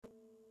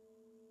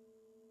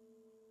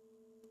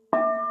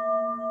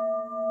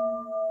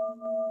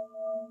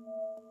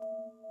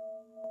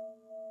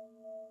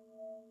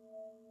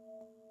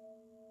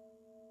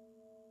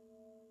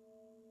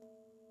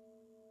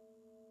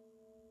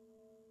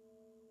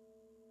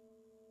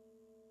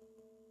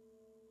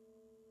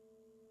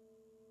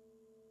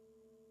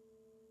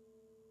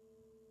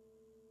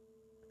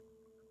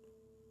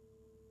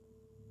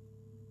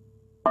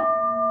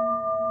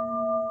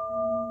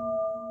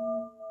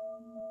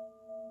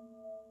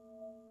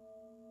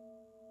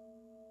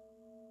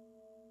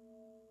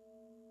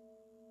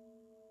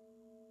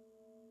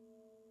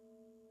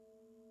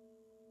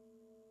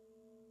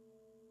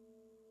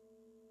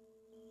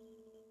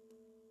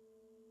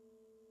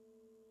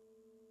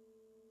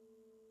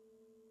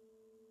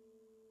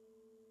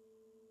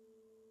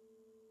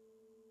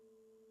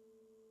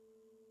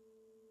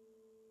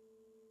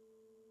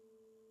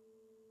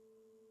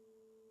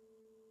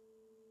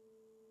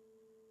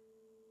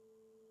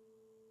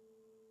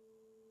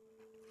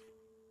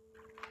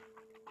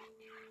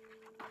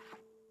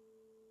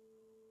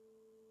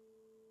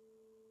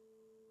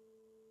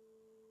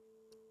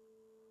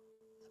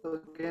So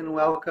again,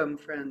 welcome,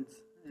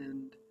 friends,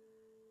 and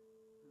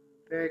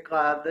very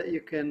glad that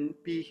you can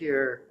be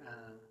here,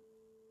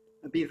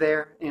 be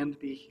there, and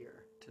be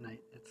here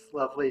tonight. It's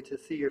lovely to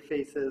see your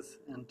faces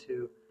and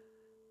to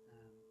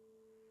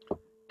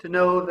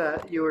know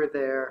that you are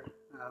there.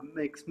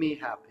 Makes me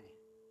happy.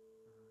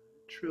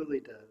 It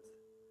truly does.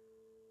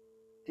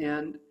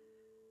 And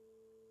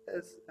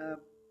as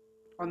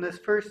on this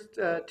first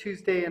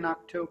Tuesday in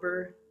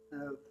October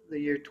of the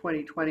year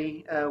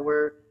 2020,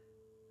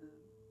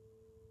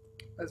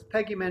 as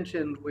Peggy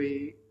mentioned,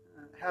 we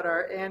had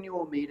our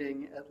annual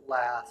meeting at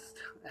last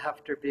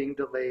after being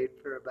delayed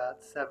for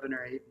about 7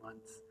 or 8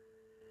 months.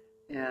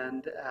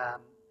 And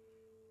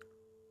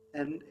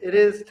it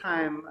is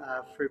time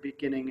for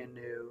beginning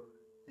anew,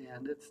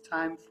 and it's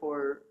time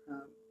for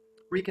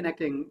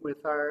reconnecting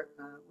with our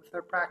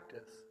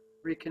practice,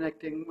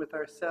 reconnecting with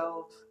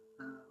ourselves,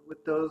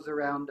 with those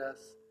around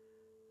us,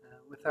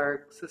 with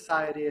our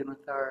society, and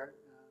with our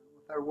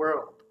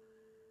world.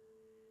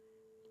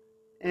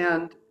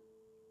 And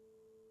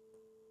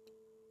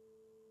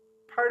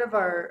part of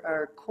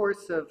our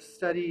course of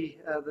study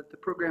that the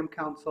Program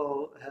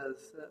Council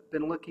has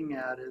been looking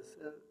at is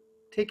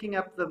taking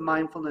up the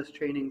mindfulness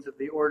trainings of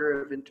the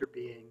Order of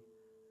Interbeing,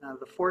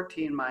 the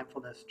 14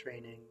 mindfulness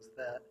trainings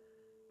that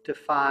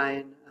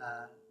define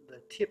the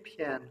Thich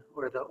Hien,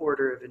 or the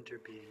Order of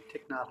Interbeing,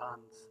 Thich Nhat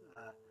Hanh's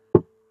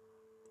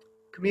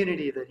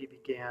community that he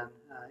began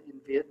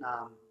in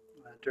Vietnam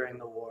during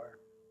the war.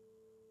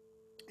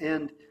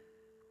 And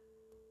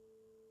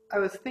I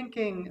was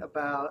thinking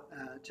about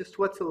just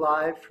what's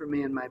alive for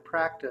me in my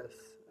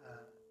practice.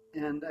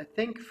 And I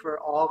think for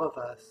all of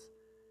us,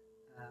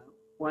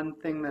 one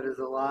thing that is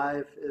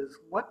alive is,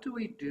 what do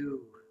we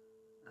do?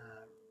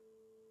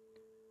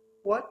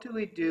 What do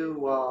we do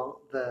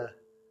while the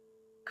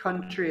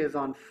country is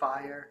on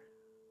fire?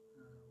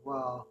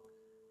 While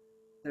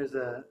there's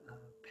a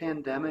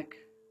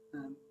pandemic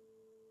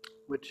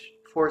which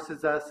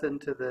forces us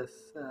into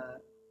this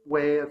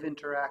way of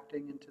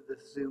interacting, into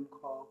this Zoom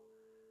call?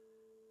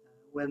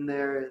 When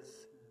there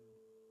is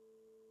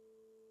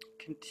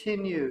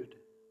continued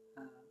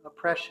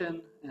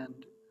oppression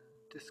and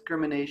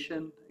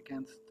discrimination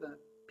against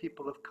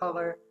people of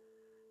color,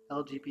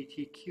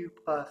 LGBTQ+,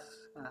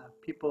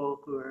 people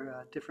who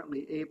are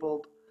differently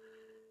abled.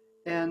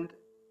 And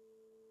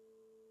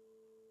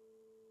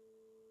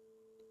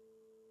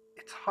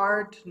it's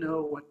hard to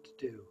know what to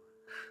do.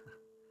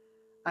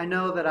 I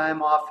know that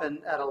I'm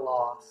often at a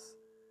loss,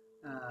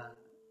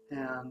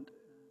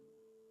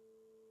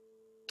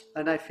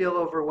 and I feel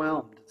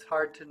overwhelmed. It's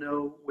hard to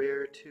know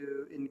where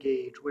to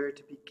engage, where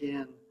to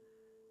begin,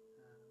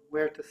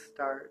 where to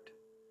start.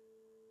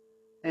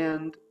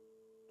 And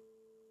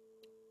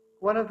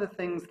one of the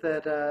things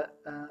that are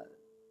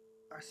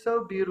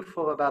so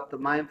beautiful about the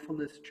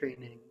mindfulness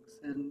trainings,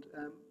 and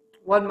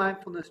one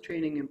mindfulness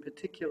training in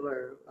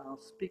particular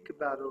I'll speak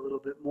about a little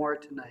bit more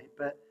tonight,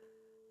 but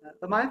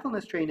the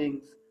mindfulness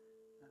trainings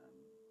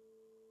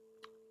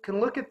can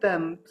look at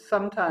them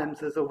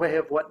sometimes as a way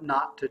of what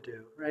not to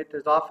do, right?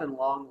 There's often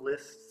long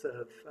lists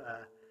of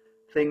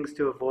things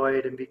to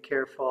avoid and be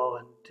careful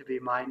and to be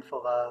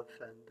mindful of,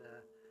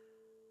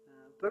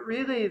 but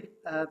really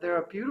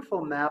they're a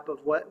beautiful map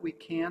of what we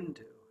can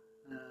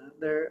do.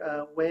 They're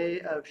a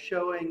way of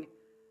showing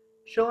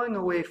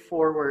a way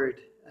forward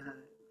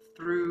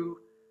through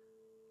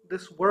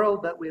this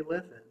world that we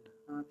live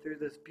in, through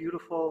this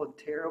beautiful and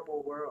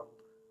terrible world.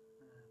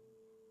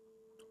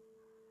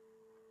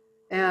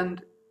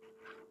 And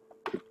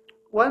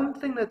one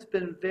thing that's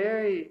been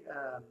very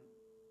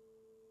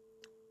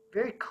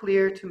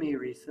clear to me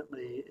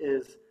recently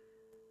is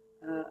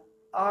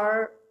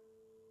our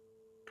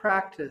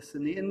practice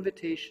and the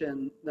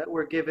invitation that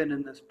we're given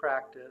in this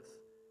practice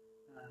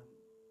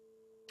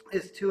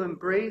is to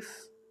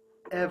embrace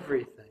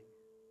everything,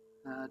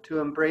 to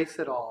embrace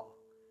it all,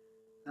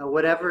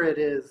 whatever it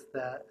is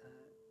that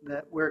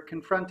we're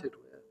confronted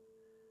with.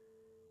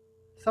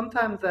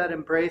 Sometimes that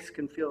embrace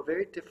can feel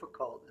very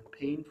difficult and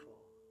painful,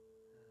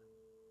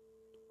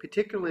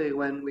 particularly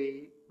when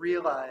we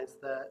realize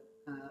that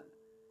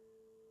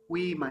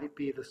we might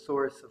be the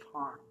source of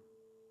harm.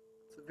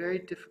 It's a very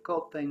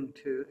difficult thing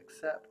to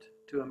accept,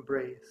 to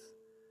embrace.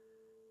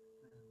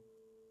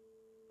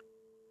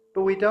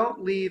 But we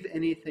don't leave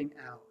anything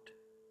out.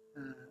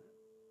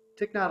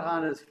 Thich Nhat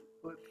Hanh is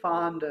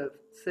fond of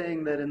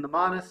saying that in the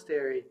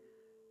monastery,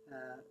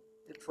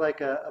 it's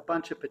like a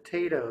bunch of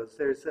potatoes.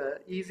 There's an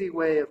easy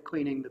way of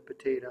cleaning the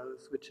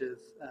potatoes, which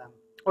is,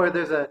 or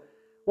there's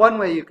one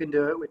way you can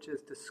do it, which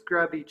is to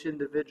scrub each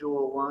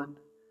individual one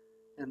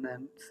and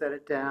then set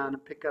it down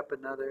and pick up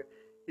another.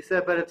 He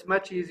said, but it's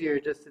much easier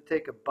just to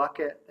take a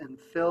bucket and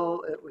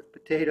fill it with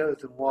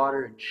potatoes and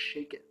water and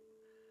shake it.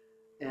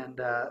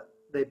 And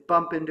they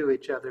bump into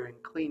each other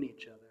and clean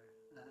each other.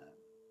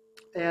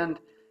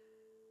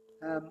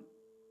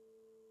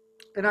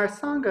 In our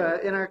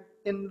Sangha,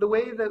 in the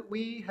way that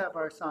we have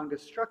our Sangha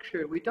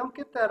structured, we don't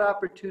get that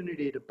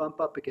opportunity to bump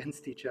up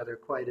against each other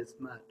quite as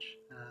much.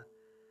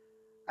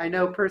 I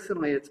know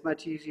personally it's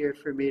much easier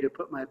for me to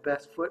put my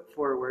best foot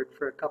forward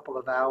for a couple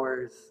of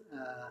hours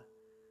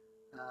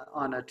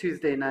on a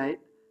Tuesday night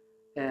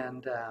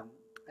and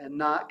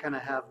not kind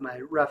of have my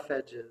rough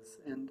edges.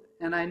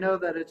 And I know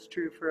that it's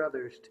true for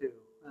others too,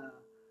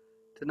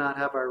 to not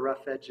have our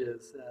rough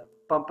edges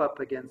bump up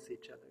against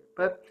each other.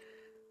 But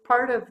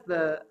part of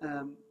the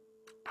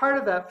part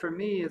of that for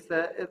me is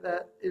that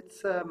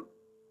it's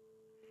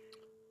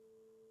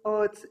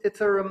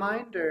it's a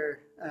reminder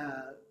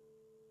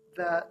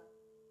that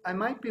I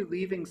might be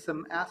leaving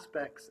some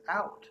aspects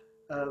out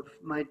of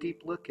my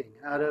deep looking,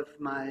 out of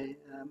my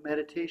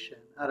meditation,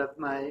 out of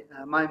my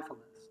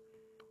mindfulness.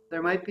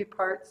 There might be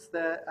parts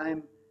that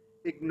I'm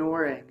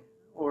ignoring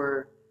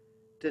or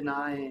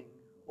denying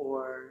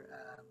or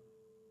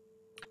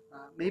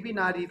maybe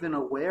not even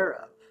aware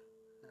of.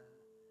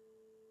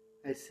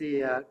 I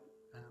see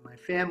my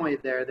family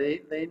there.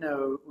 They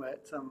know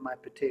what some of my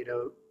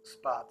potato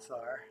spots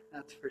are.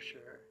 That's for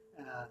sure.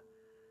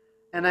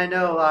 And I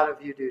know a lot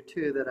of you do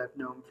too that I've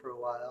known for a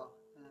while.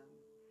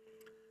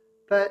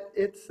 But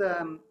it's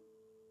a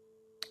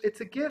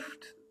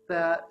gift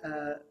that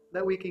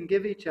that we can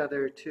give each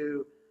other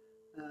to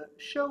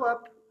show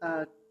up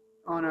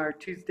on our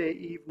Tuesday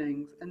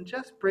evenings and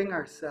just bring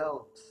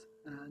ourselves,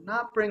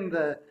 not bring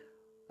the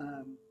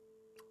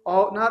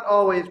not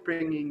always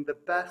bringing the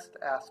best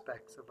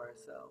aspects of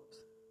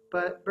ourselves,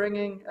 but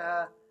bringing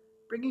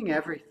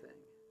everything,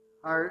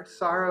 our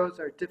sorrows,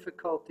 our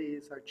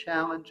difficulties, our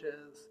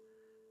challenges,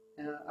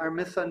 our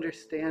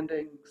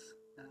misunderstandings,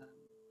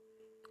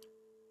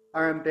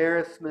 our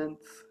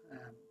embarrassments.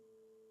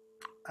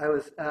 I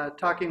was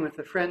talking with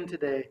a friend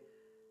today,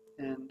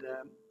 and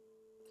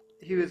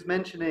he was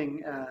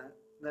mentioning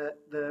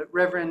the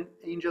Reverend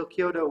Angel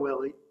Kyoto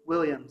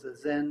Williams, a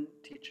Zen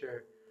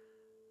teacher,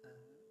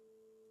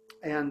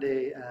 and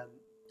a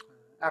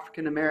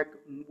African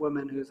American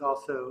woman who's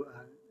also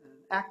an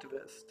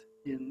activist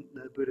in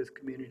the Buddhist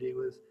community,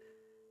 was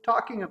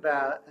talking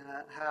about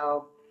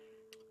how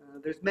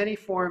there's many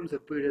forms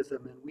of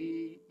Buddhism, and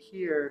we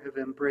here have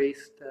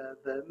embraced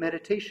the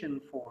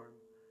meditation form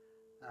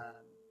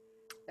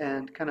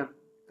and kind of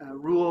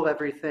rule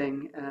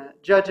everything,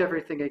 judge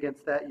everything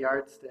against that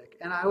yardstick.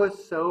 And I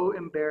was so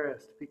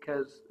embarrassed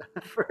because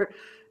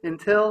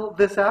until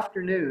this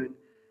afternoon,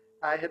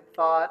 I had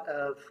thought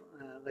of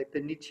like the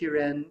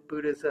Nichiren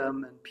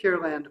Buddhism and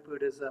Pure Land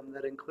Buddhism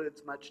that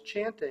includes much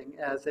chanting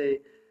as a,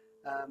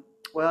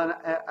 well,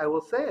 I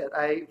will say it,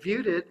 I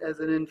viewed it as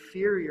an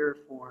inferior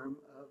form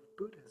of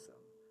Buddhism.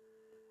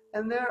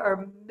 And there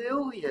are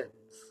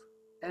millions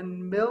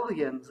and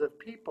millions of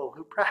people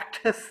who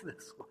practice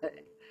this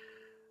way.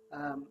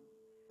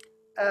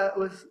 It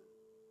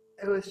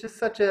was just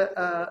such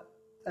an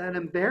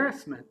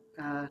embarrassment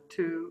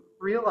to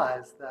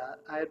realize that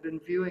I had been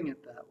viewing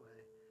it that way.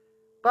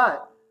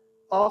 But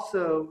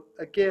also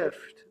a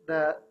gift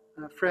that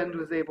a friend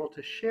was able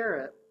to share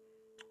it,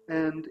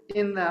 and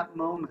in that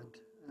moment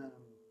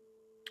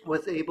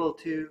was able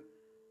to,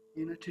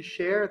 to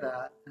share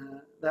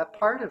that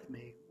part of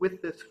me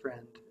with this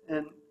friend,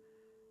 and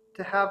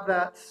to have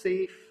that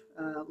safe,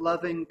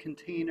 loving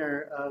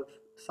container of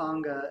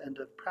sangha and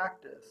of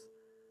practice,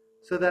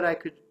 so that I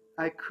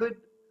could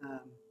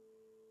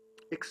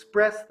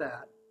express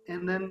that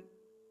and then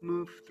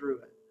move through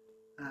it,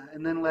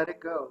 and then let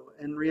it go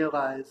and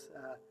realize,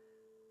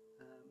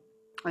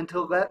 and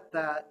to let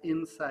that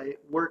insight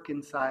work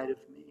inside of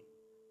me,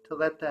 to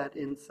let that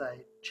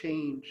insight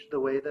change the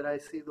way that I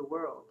see the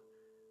world.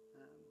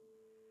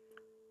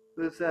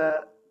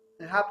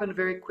 It happened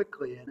very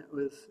quickly, and it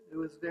was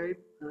very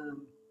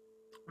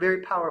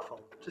very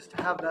powerful just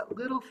to have that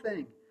little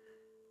thing.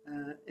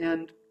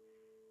 And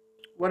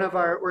one of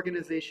our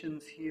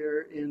organizations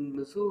here in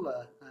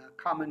Missoula,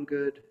 Common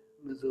Good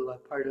Missoula,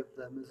 part of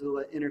the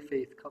Missoula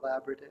Interfaith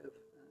Collaborative,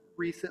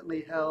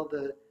 recently held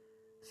a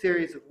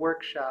series of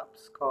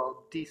workshops called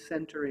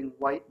Decentering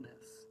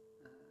Whiteness,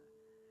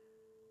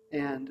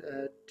 and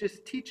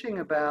just teaching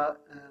about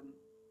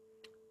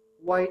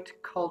white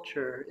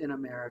culture in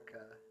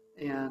America,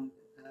 and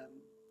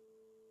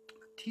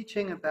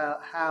teaching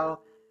about how,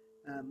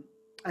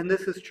 and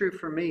this is true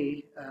for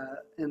me,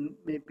 and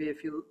maybe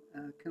if you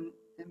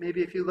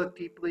look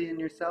deeply in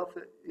yourself,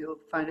 you'll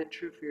find it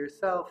true for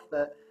yourself,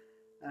 that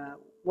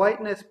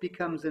whiteness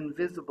becomes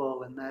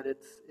invisible, and that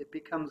it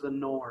becomes a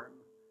norm,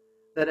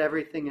 that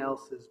everything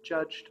else is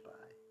judged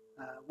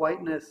by.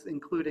 Whiteness,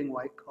 including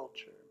white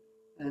culture,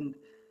 and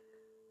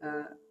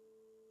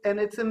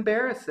it's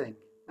embarrassing,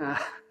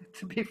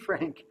 to be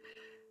frank,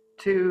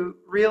 to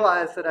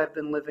realize that I've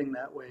been living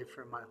that way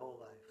for my whole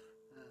life.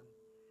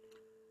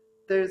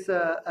 There's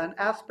an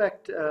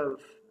aspect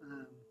of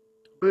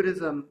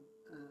Buddhism.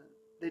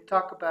 They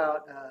talk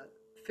about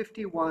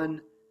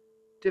 51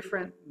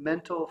 different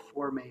mental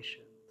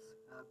formations,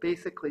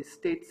 basically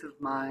states of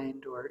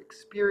mind or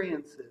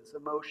experiences,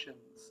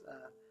 emotions,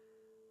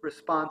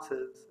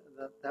 responses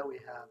that we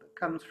have. It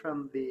comes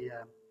from the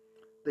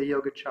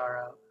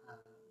Yogacara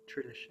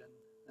tradition.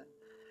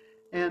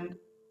 And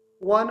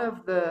one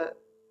of the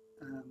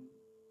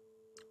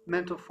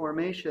mental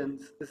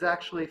formations is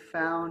actually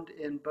found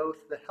in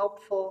both the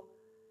helpful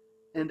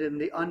and in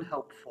the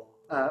unhelpful,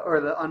 or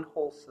the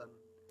unwholesome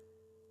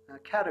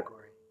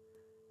category.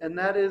 And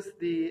that is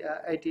the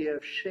idea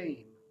of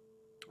shame.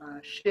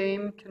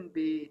 Shame can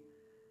be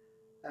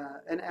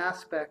an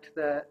aspect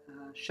that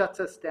shuts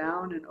us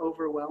down and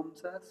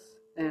overwhelms us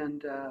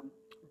and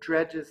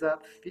dredges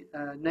up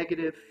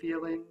negative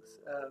feelings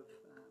of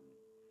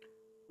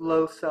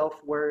low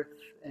self-worth,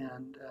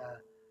 and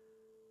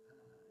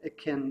it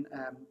can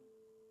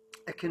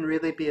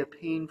really be a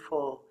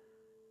painful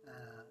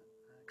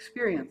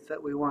experience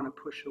that we want to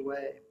push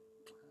away.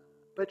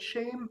 But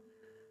shame,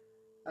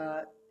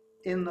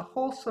 in the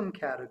wholesome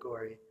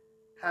category,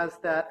 has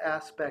that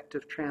aspect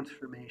of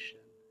transformation.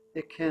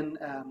 It can,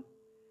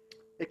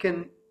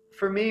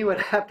 for me, what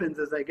happens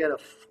is I get a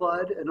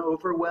flood, an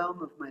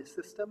overwhelm of my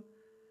system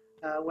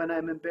when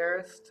I'm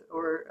embarrassed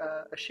or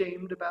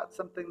ashamed about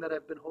something that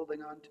I've been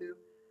holding on to.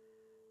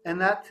 And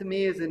that to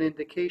me is an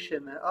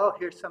indication that, oh,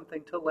 here's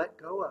something to let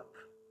go of.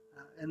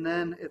 And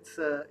then it's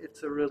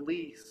a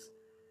release.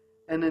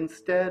 And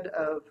instead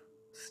of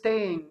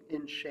staying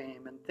in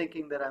shame and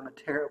thinking that I'm a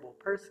terrible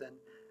person,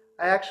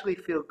 I actually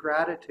feel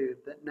gratitude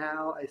that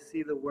now I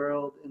see the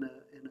world in a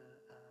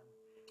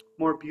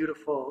more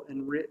beautiful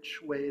and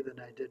rich way than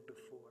I did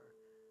before.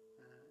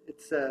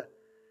 It's a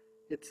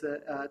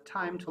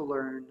time to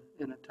learn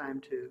and a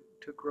time to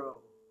grow.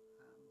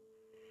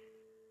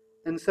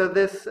 And so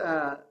this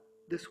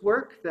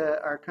work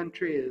that our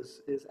country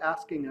is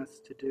asking us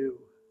to do,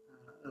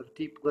 of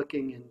deep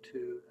looking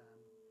into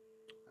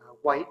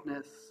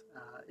whiteness,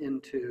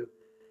 into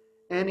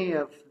any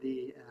of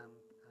the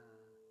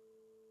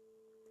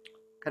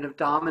kind of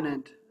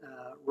dominant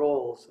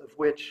roles of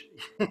which,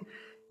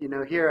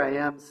 here I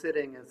am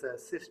sitting as a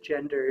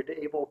cisgendered,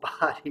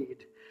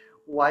 able-bodied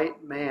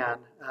white man.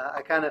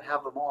 I kind of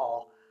have them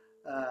all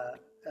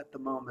at the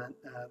moment.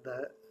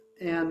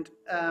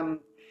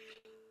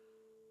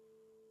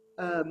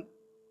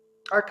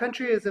 Our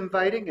country is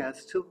inviting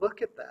us to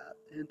look at that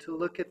and to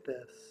look at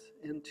this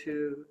and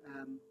to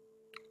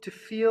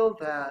feel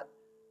that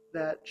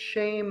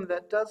shame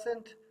that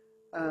doesn't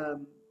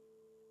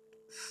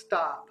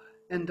stop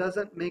and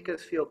doesn't make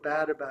us feel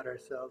bad about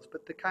ourselves,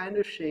 but the kind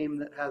of shame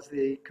that has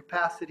the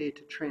capacity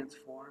to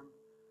transform.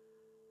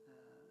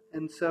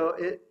 And so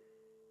it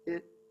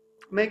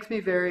makes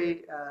me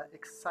very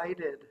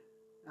excited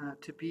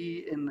to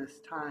be in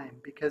this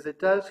time, because it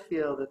does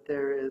feel that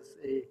there is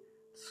a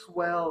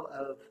swell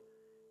of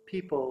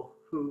people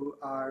who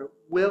are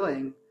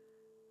willing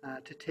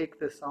to take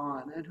this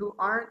on and who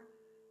aren't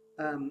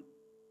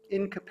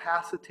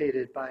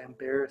incapacitated by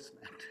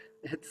embarrassment.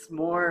 It's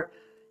more,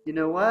 you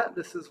know what,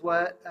 this is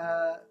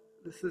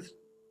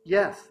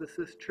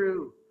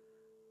true.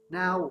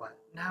 Now what?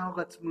 Now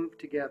let's move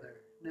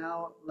together.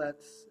 Now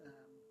let's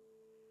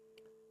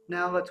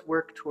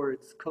work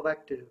towards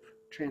collective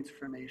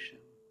transformation.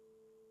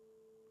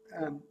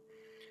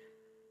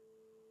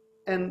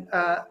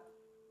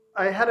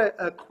 I had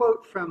a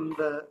quote from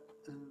the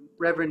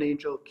Reverend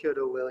Angel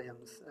Kyoto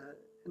Williams,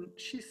 and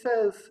she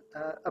says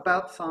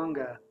about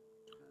Sangha.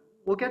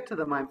 We'll get to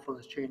the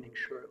mindfulness training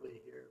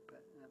shortly here,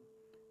 but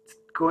it's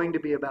going to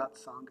be about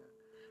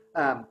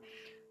Sangha.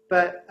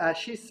 But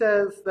she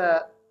says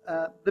that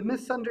the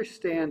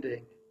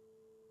misunderstanding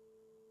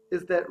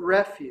is that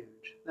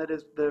refuge, that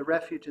is the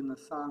refuge in the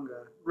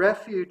Sangha,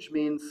 refuge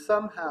means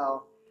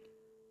somehow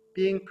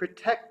being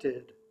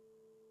protected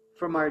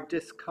from our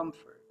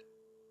discomfort.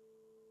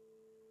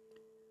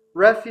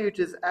 Refuge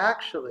is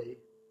actually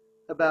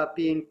about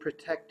being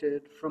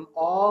protected from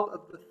all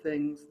of the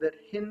things that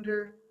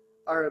hinder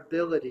our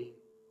ability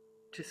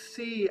to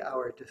see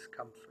our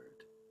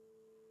discomfort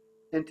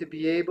and to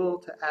be able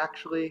to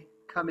actually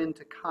come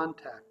into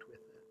contact with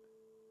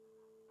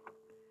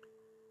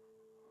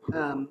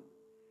it.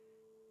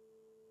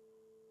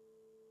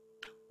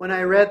 When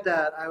I read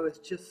that, I was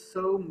just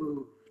so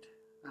moved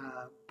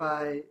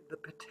by the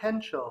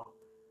potential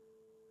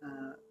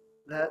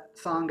that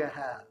Sangha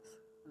has.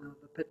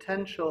 The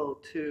potential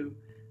to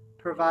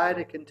provide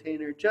a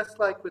container, just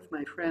like with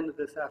my friend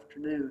this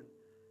afternoon,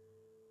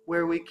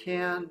 where we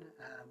can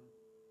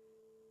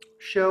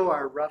show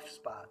our rough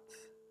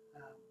spots,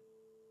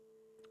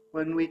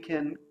 when we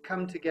can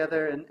come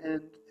together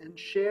and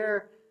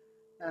share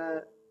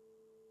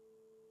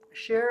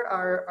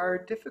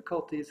our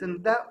difficulties.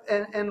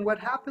 And what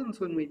happens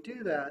when we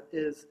do that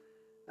is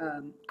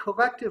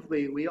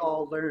collectively we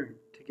all learn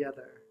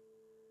together.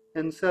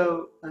 And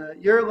so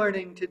you're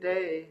learning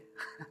today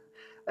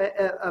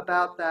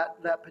about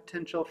that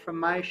potential from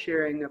my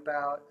sharing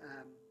about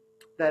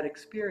that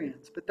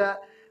experience. But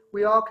that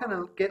we all kind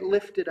of get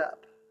lifted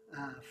up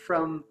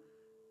from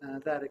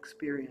that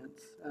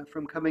experience,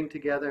 from coming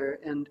together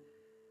and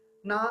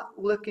not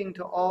looking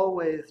to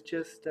always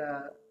just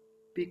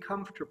be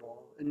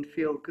comfortable and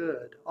feel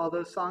good.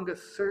 Although Sangha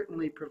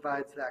certainly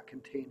provides that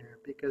container,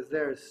 because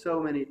there are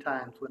so many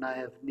times when I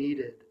have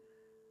needed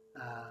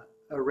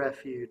a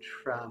refuge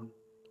from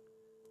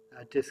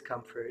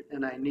discomfort,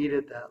 and I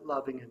needed that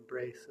loving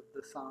embrace of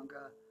the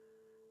Sangha.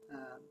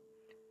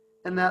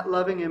 And that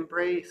loving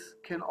embrace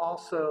can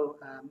also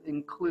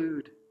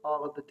include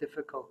all of the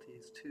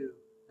difficulties too.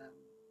 Um,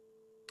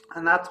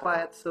 and that's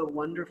why it's so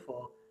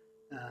wonderful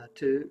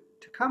to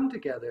come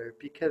together,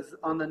 because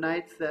on the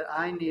nights that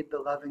I need the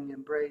loving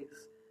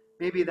embrace,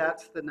 maybe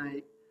that's the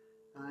night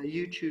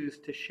you choose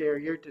to share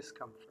your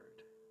discomfort.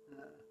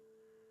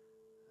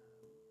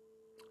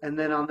 And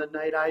then on the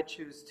night I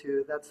choose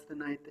to, that's the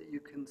night that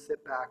you can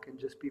sit back and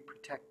just be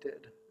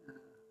protected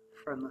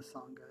from the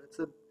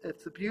Sangha.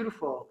 It's a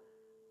beautiful,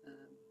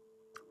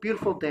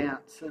 beautiful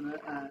dance, and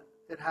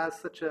it has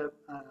such a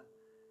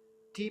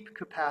deep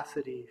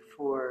capacity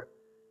for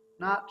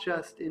not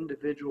just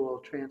individual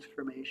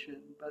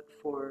transformation, but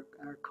for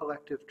our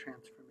collective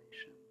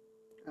transformation.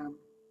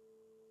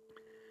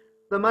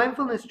 The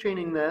mindfulness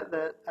training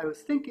that I was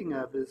thinking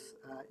of is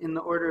in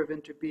the order of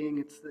interbeing.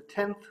 It's the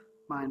 10th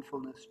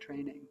mindfulness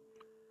training,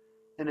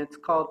 and it's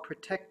called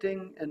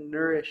Protecting and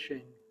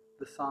Nourishing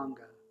the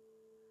Sangha.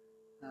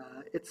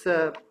 It's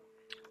the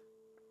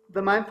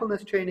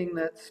mindfulness training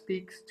that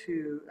speaks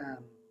to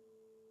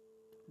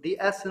the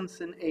essence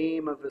and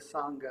aim of a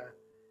Sangha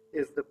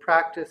is the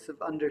practice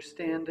of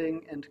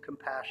understanding and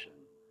compassion.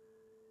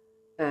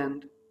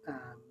 And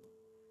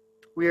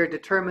we are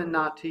determined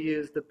not to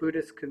use the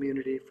Buddhist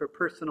community for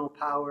personal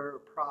power or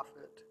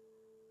profit,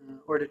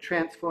 or to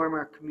transform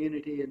our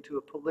community into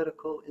a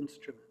political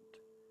instrument.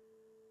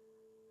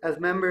 As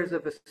members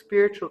of a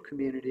spiritual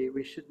community,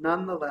 we should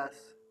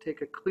nonetheless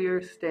take a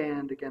clear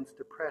stand against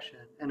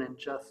oppression and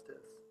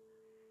injustice.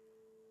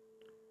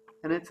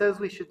 And it says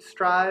we should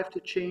strive to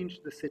change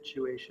the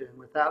situation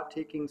without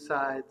taking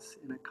sides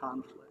in a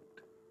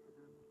conflict.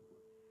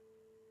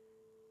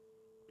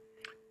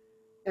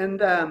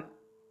 And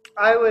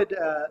I would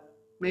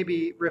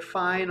maybe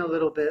refine a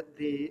little bit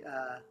the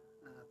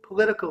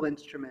political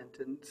instrument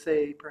and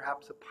say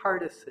perhaps a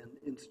partisan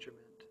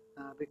instrument.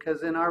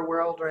 Because in our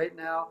world right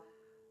now,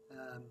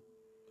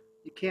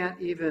 you can't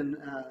even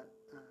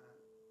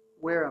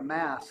wear a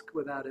mask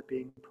without it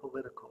being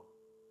political.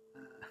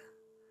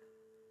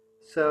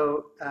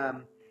 So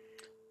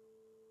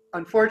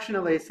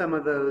unfortunately, some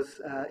of those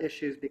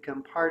issues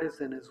become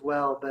partisan as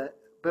well,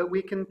 but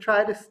we can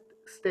try to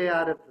stay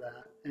out of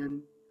that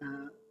and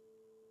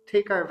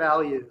take our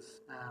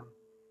values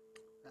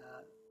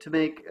to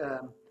make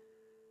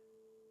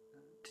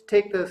to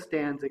take those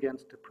stands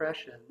against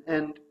oppression.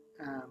 And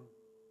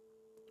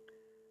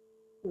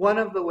one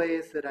of the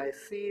ways that I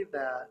see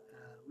that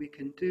we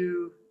can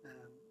do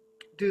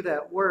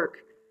that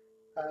work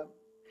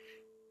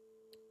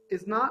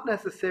is not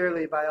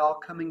necessarily by all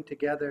coming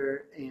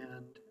together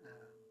and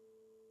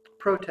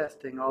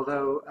protesting,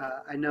 although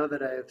I know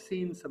that I have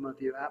seen some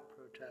of you at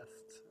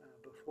protests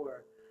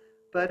before.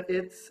 But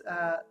it's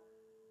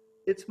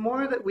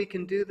more that we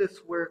can do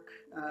this work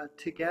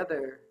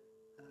together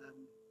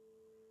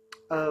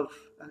of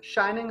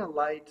shining a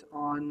light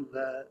on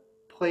the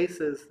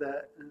places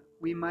that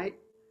we might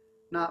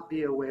not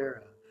be aware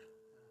of.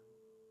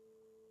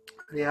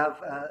 We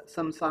have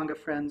some Sangha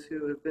friends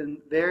who have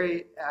been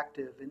very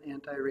active in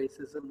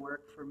anti-racism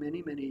work for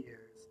many, many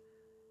years,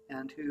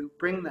 and who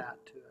bring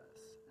that to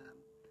us.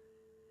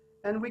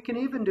 And we can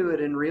even do it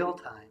in real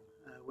time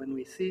when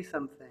we see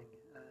something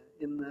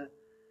in the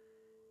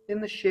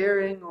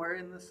sharing or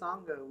in the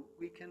Sangha.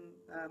 We can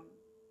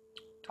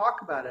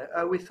talk about it.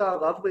 We saw a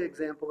lovely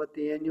example at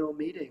the annual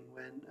meeting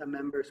when a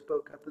member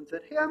spoke up and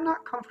said, "Hey, I'm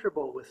not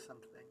comfortable with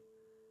something."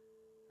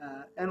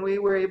 And we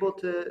were able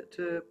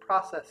to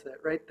process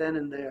it right then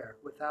and there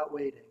without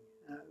waiting.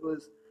 It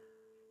was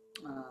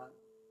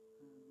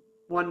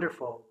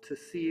wonderful to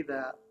see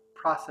that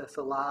process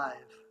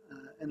alive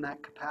and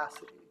that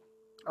capacity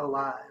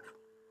alive.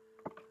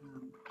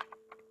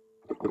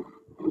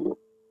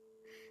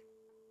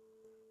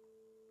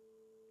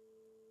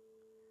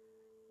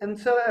 And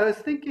so I was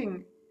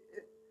thinking,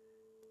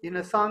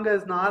 Sangha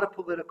is not a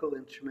political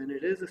instrument.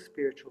 It is a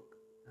spiritual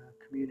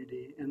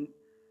community. And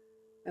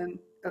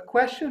a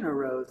question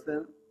arose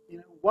then,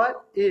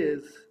 what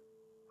is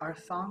our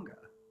Sangha?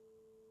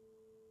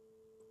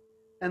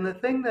 And the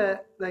thing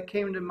that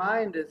came to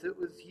mind is it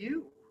was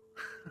you.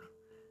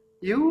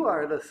 You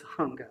are the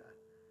Sangha.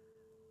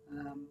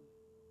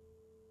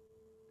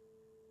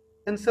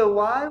 And so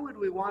why would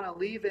we want to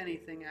leave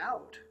anything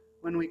out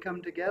when we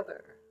come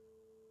together?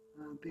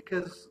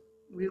 Because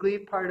we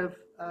leave part of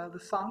the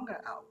Sangha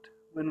out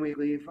when we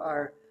leave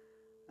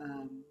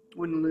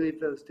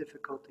those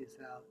difficulties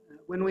out.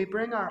 When we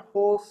bring our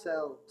whole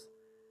selves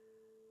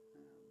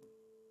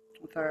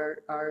with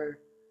our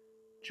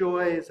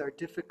joys, our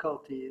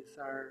difficulties,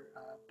 our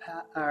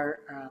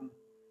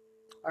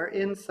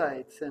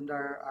insights, and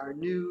our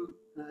new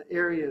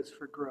areas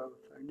for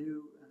growth, our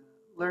new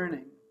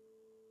learning.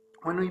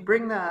 When we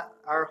bring that,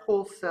 our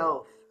whole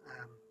self,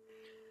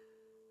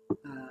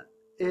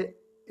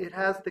 it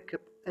has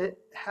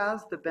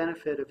the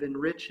benefit of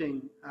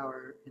enriching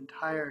our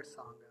entire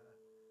Sangha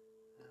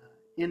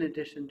in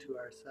addition to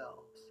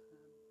ourselves.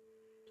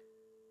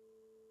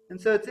 And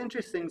so it's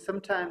interesting,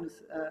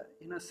 sometimes,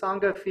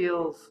 Sangha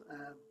feels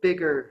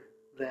bigger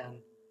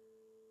than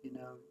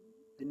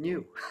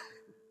you.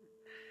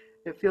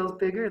 it feels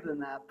bigger than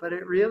that, but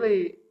it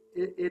really,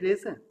 it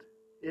isn't.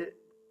 It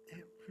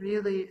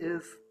really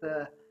is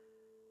the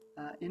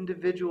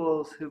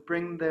individuals who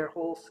bring their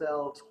whole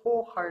selves,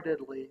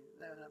 wholeheartedly,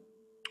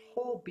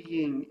 whole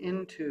being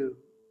into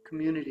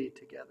community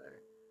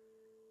together.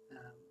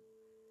 Um,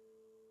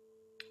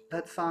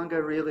 that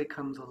Sangha really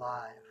comes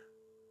alive.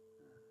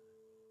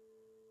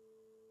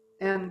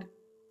 And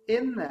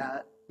in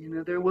that,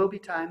 there will be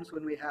times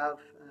when we have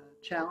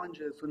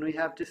challenges, when we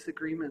have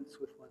disagreements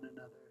with one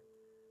another.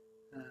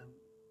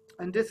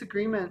 And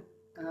disagreement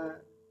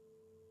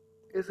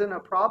isn't a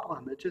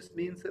problem. It just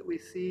means that we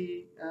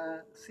see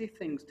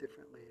things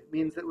differently. It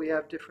means that we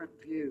have different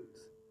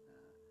views.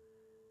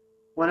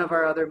 One of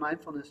our other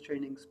mindfulness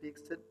trainings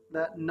speaks to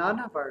that none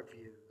of our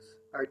views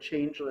are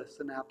changeless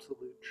and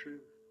absolute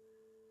truth.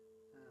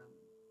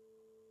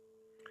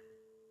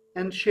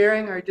 And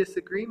sharing our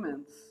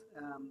disagreements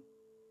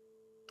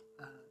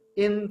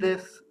in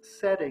this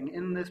setting,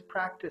 in this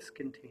practice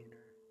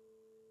container,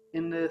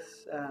 in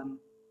this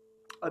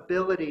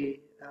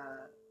ability,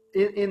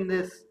 in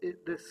this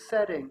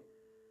setting,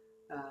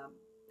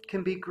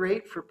 can be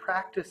great for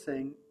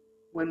practicing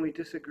when we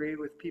disagree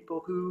with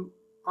people who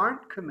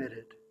aren't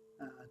committed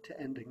to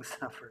ending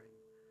suffering,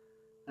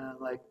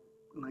 like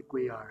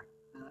we are.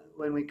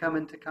 When we come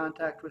into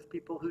contact with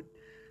people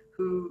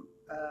who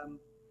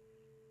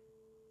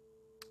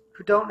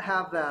don't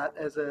have that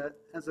as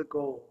a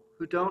goal,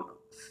 who don't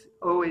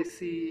always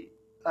see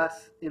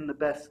us in the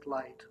best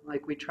light,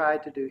 like we try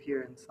to do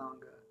here in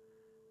Sangha,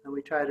 and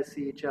we try to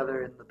see each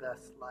other in the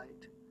best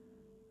light.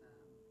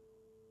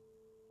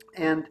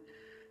 And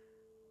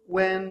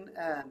when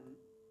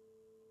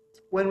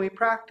we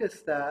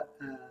practice that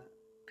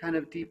kind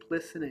of deep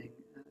listening,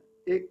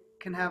 it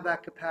can have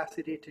that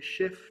capacity to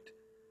shift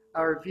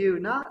our view,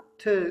 not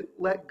to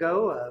let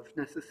go of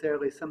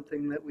necessarily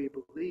something that we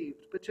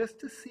believed, but just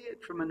to see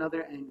it from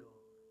another angle,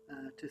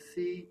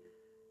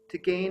 to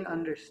gain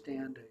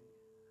understanding,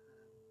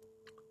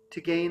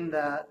 to gain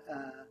that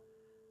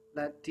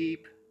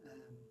deep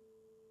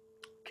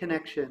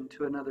connection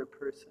to another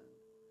person.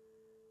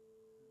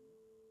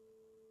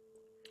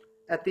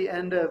 At the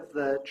end of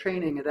the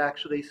training, it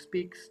actually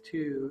speaks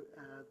to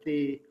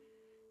it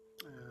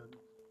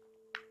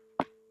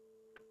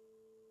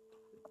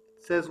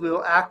says we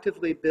will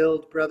actively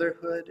build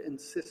brotherhood and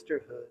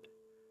sisterhood.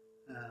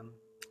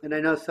 And I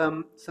know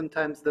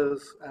sometimes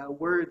those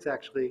words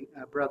actually,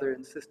 brother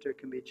and sister,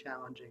 can be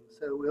challenging.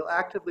 So we'll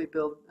actively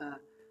build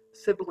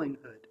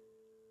siblinghood,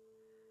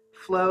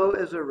 flow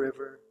as a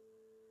river,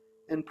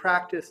 and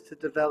practice to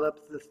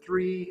develop the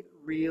three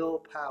real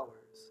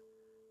powers: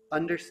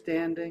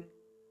 understanding,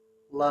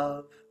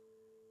 love,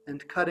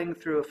 and cutting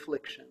through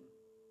affliction,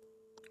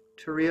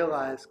 to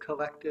realize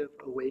collective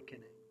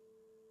awakening.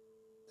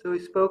 So we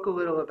spoke a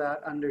little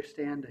about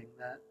understanding,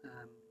 that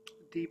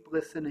deep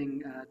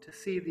listening to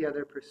see the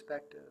other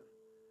perspective.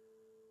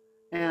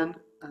 And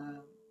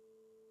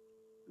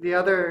the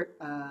other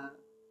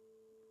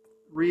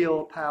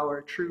real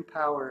power, true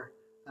power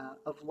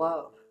of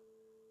love.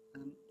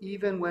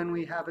 Even when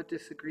we have a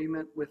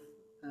disagreement with,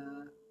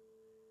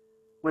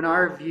 when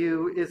our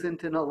view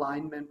isn't in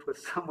alignment with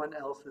someone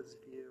else's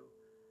view,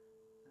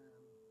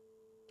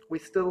 we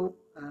still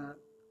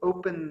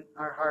open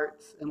our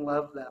hearts and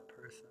love that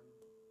person.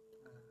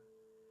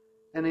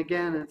 And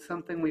again, it's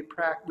something we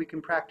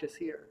can practice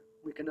here.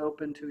 We can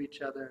open to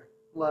each other,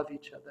 love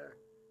each other,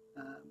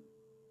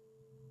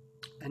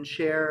 and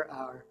share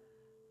our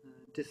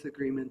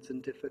disagreements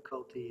and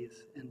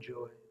difficulties and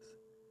joys.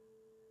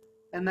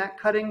 And that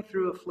cutting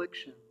through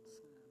afflictions,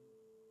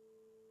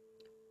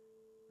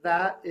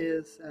 that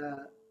is,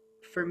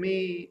 for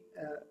me,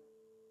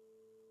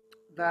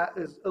 that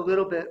is a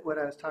little bit what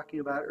I was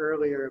talking about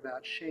earlier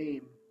about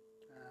shame.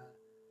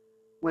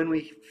 When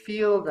we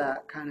feel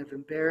that kind of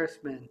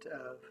embarrassment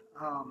of,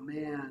 oh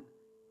man,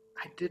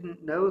 I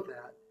didn't know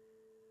that.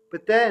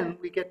 But then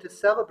we get to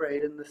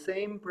celebrate in the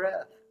same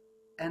breath,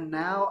 and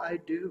now I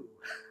do.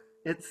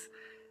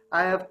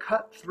 I have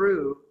cut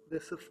through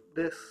this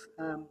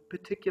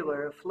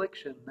particular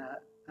affliction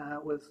that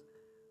was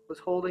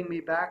holding me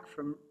back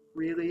from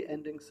really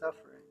ending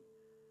suffering.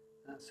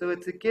 So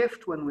it's a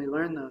gift when we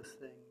learn those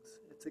things.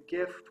 It's a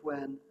gift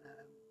when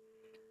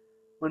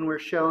we're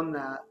shown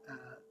that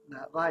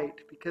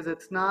light, because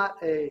it's not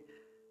a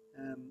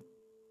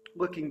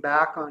looking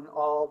back on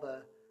all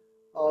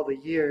the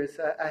years.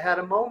 I had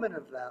a moment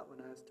of that when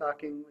I was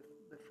talking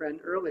with a friend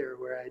earlier,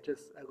 where I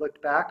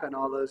looked back on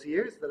all those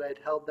years that I'd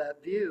held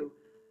that view,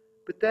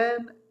 but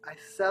then I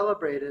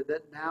celebrated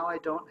that now I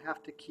don't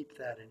have to keep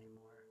that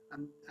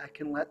anymore. I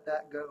can let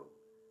that go.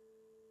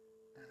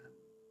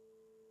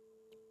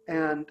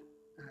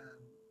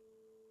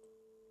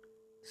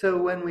 So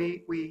when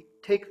we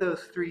take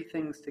those three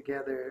things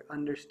together,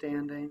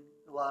 understanding,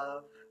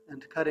 love,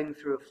 and cutting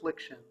through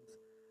afflictions,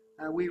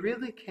 we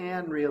really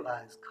can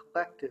realize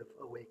collective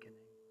awakening,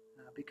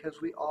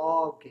 because we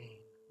all gain.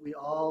 We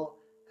all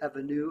have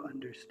a new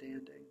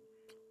understanding.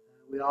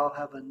 We all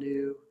have a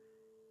new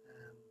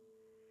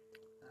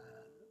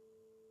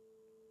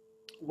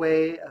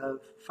way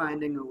of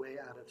finding a way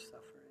out of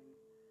suffering.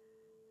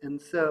 And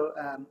so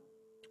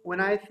when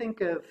I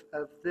think of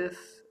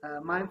this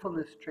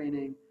mindfulness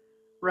training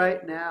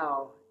right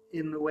now,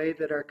 in the way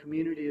that our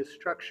community is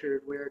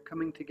structured, where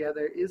coming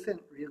together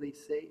isn't really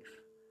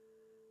safe,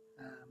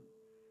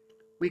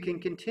 we can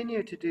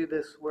continue to do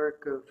this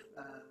work of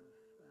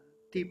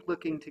deep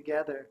looking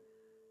together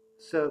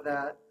so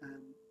that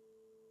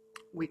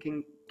we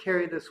can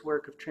carry this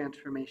work of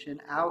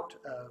transformation out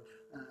of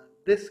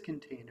this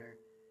container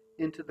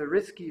into the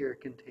riskier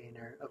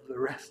container of the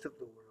rest of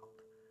the world.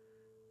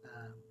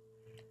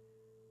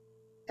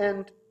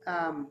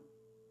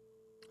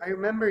 I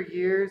remember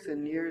years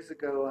and years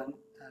ago on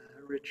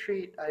a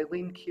retreat,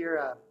 Eileen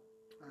Kira,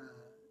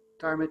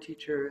 Dharma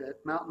teacher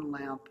at Mountain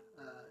Lamp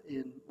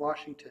in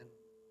Washington,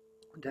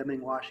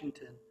 Deming,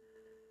 Washington,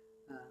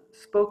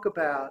 spoke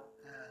about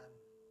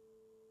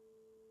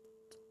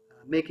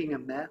making a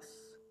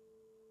mess.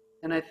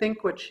 And I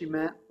think what she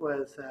meant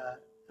was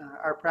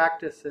our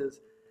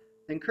practices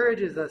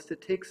encourages us to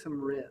take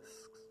some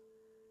risks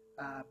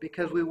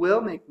because we will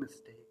make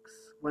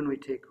mistakes when we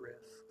take risks.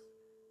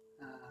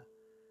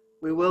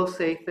 We will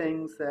say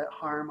things that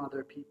harm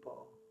other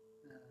people.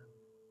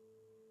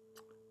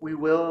 We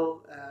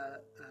will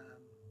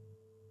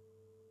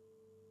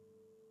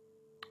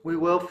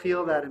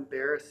feel that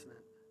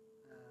embarrassment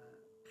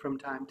from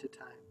time to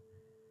time.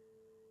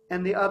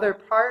 And the other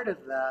part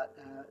of that,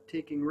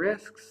 taking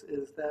risks,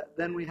 is that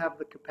then we have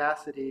the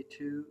capacity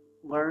to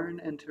learn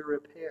and to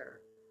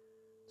repair.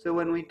 So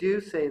when we do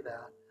say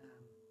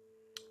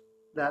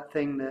that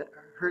thing that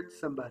hurts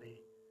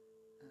somebody,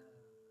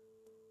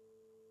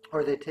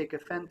 or they take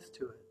offense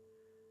to it,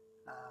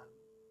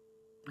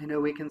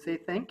 we can say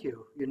thank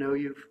you.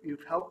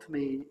 You've helped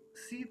me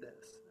see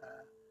this.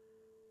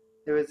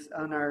 There was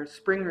on our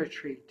spring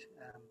retreat,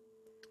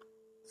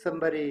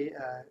 somebody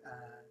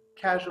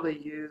casually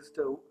used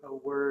a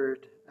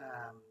word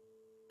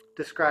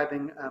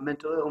describing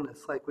mental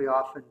illness, like we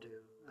often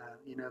do.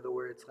 The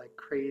words like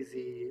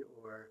crazy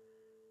or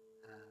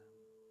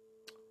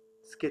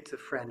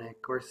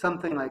schizophrenic or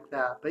something like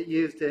that, but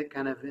used it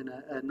kind of in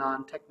a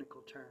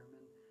non-technical term.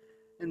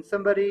 And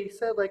somebody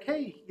said, like,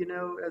 hey,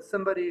 as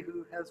somebody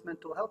who has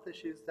mental health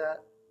issues,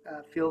 that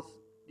feels,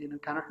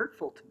 kind of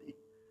hurtful to me.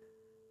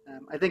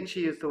 I think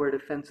she used the word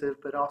offensive,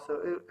 but also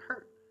it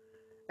hurt.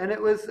 And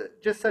it was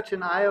just such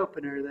an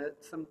eye-opener that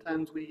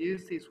sometimes we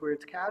use these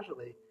words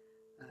casually.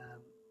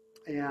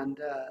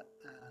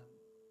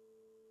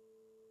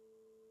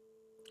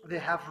 They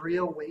have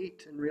real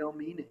weight and real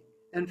meaning.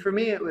 And for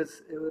me, I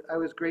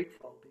was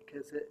grateful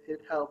because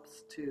it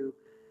helps to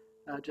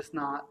just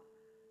not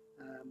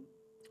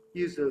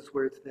use those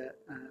words that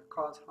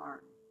cause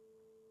harm.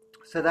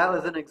 So that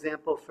was an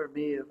example for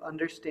me of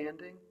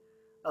understanding,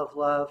 of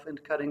love,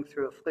 and cutting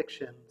through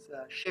afflictions,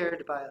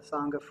 shared by a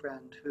Sangha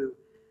friend who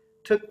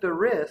took the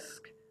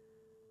risk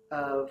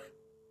of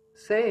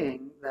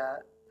saying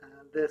that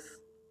this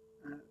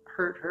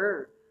hurt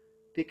her,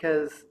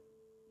 because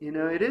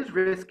it is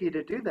risky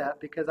to do that,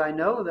 because I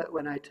know that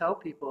when I tell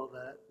people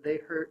that they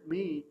hurt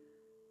me,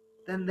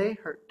 then they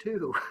hurt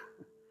too.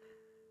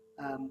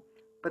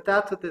 But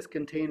that's what this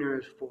container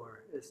is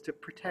for, is to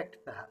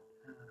protect that,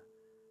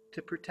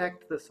 to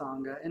protect the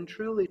Sangha and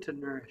truly to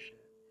nourish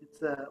it.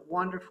 It's a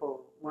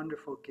wonderful,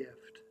 wonderful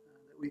gift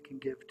that we can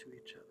give to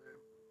each other.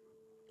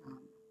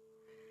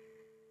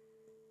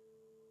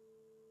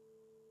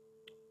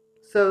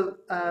 So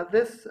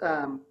this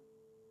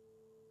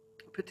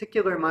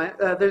particular,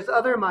 there's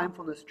other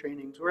mindfulness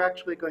trainings. We're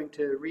actually going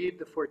to read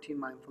the 14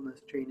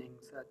 mindfulness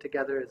trainings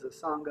together as a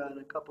Sangha in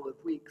a couple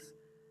of weeks.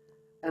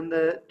 And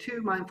the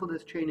 2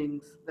 mindfulness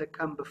trainings that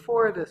come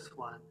before this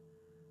one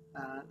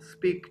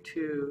speak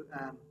to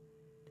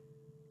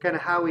kind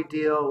of how we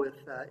deal with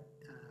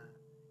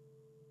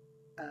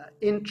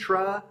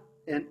intra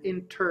and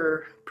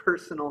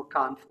interpersonal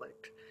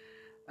conflict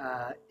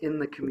in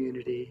the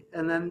community.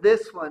 And then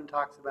this one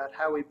talks about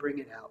how we bring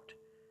it out,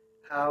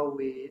 how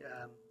we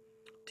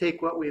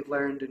take what we've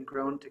learned and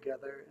grown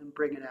together and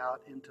bring it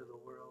out into the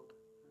world.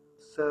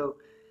 So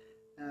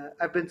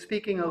I've been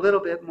speaking a little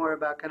bit more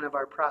about kind of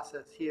our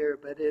process here,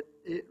 but it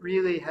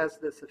really has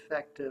this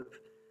effect of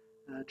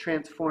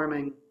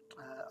transforming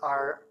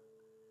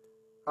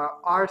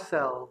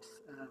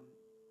ourselves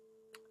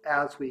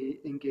as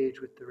we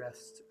engage with the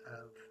rest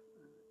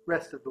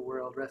of the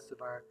world, rest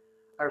of our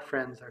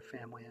friends, our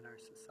family, and our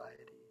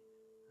society.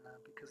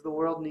 Because the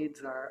world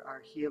needs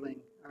our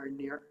healing, our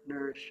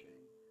nourishing.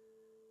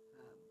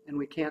 And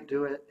we can't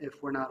do it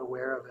if we're not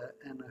aware of it,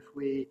 and if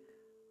we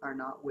are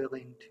not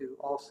willing to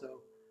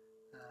also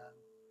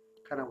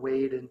kind of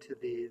wade into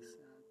these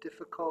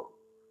difficult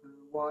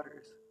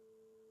waters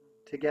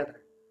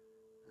together.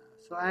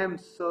 So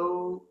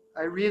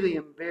I really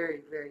am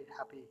very, very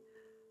happy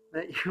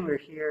that you are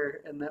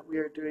here and that we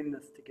are doing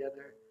this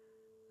together,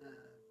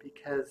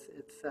 because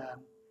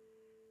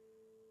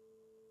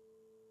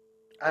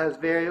I was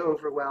very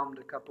overwhelmed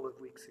a couple of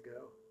weeks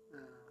ago,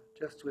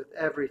 just with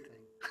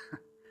everything,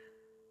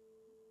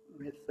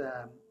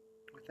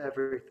 with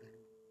everything.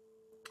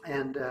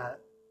 And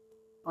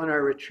on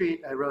our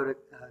retreat, I wrote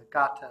a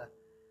gatha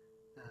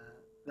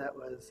that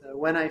was,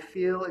 when I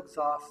feel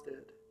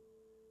exhausted,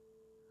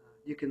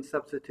 you can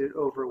substitute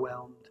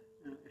overwhelmed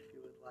if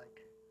you would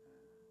like.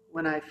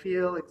 When I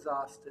feel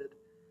exhausted,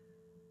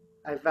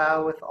 I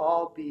vow with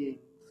all beings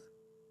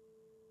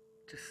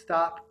to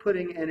stop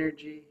putting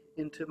energy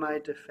into my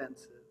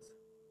defenses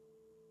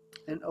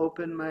and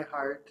open my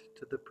heart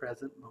to the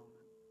present moment.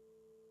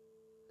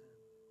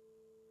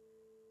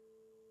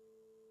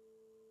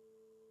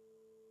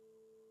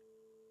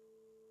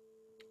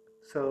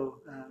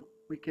 So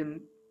we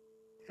can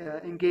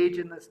engage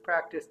in this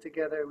practice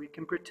together. We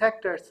can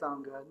protect our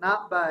Sangha,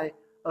 not by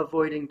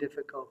avoiding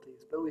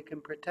difficulties, but we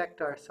can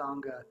protect our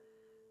Sangha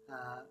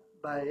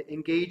by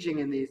engaging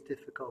in these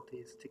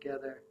difficulties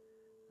together.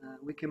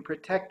 We can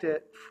protect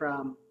it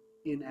from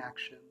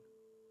inaction.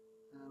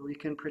 We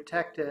can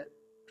protect it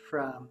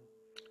from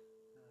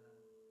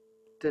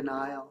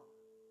denial.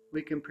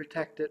 We can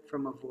protect it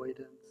from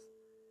avoidance.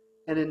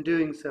 And in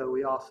doing so,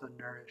 we also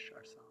nourish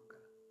our Sangha.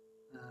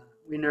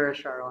 We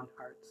nourish our own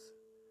hearts,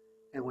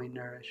 and we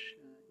nourish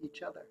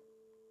each other.